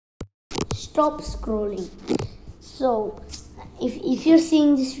stop scrolling. So if you're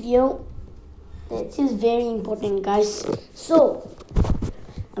seeing this video, this is very important, guys. So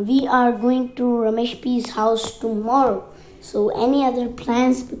we are going to Ramesh P's house tomorrow. So any other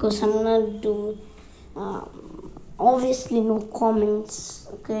plans? Because I'm gonna do obviously no comments.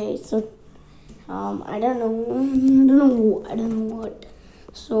 Okay, so I don't know what.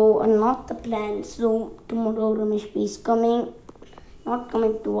 So not the plan. So tomorrow Ramesh P is coming, not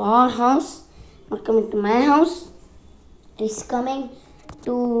coming to our house, not coming to my house. He's coming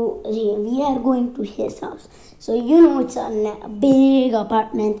to, we are going to his house. So it's a big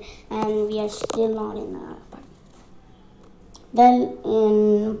apartment, and we are still not in our apartment. Then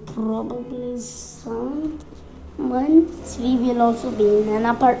in probably some months we will also be in an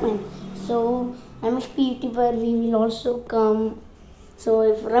apartment. So Ramesh P YouTuber, we will also come. So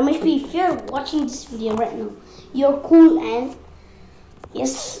if Ramesh P, if you're watching this video right now, you're cool, and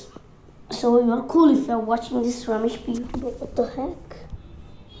yes, so you're cool if you're watching this Ramesh P YouTuber. What the heck?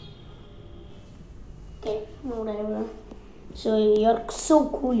 Okay, whatever. So you're so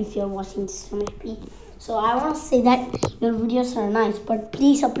cool if you're watching this Ramesh P. So I want to say that your videos are nice, but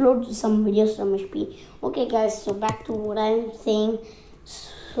please upload some videos to Ramesh P. Okay guys, so back to what I'm saying.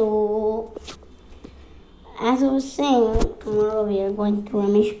 So as I was saying, tomorrow we are going to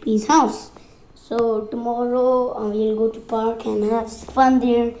Ramesh P's house. So tomorrow we'll go to park and have fun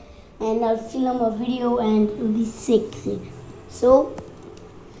there, and I'll film a video and it'll be sick. So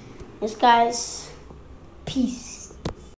yes guys, peace.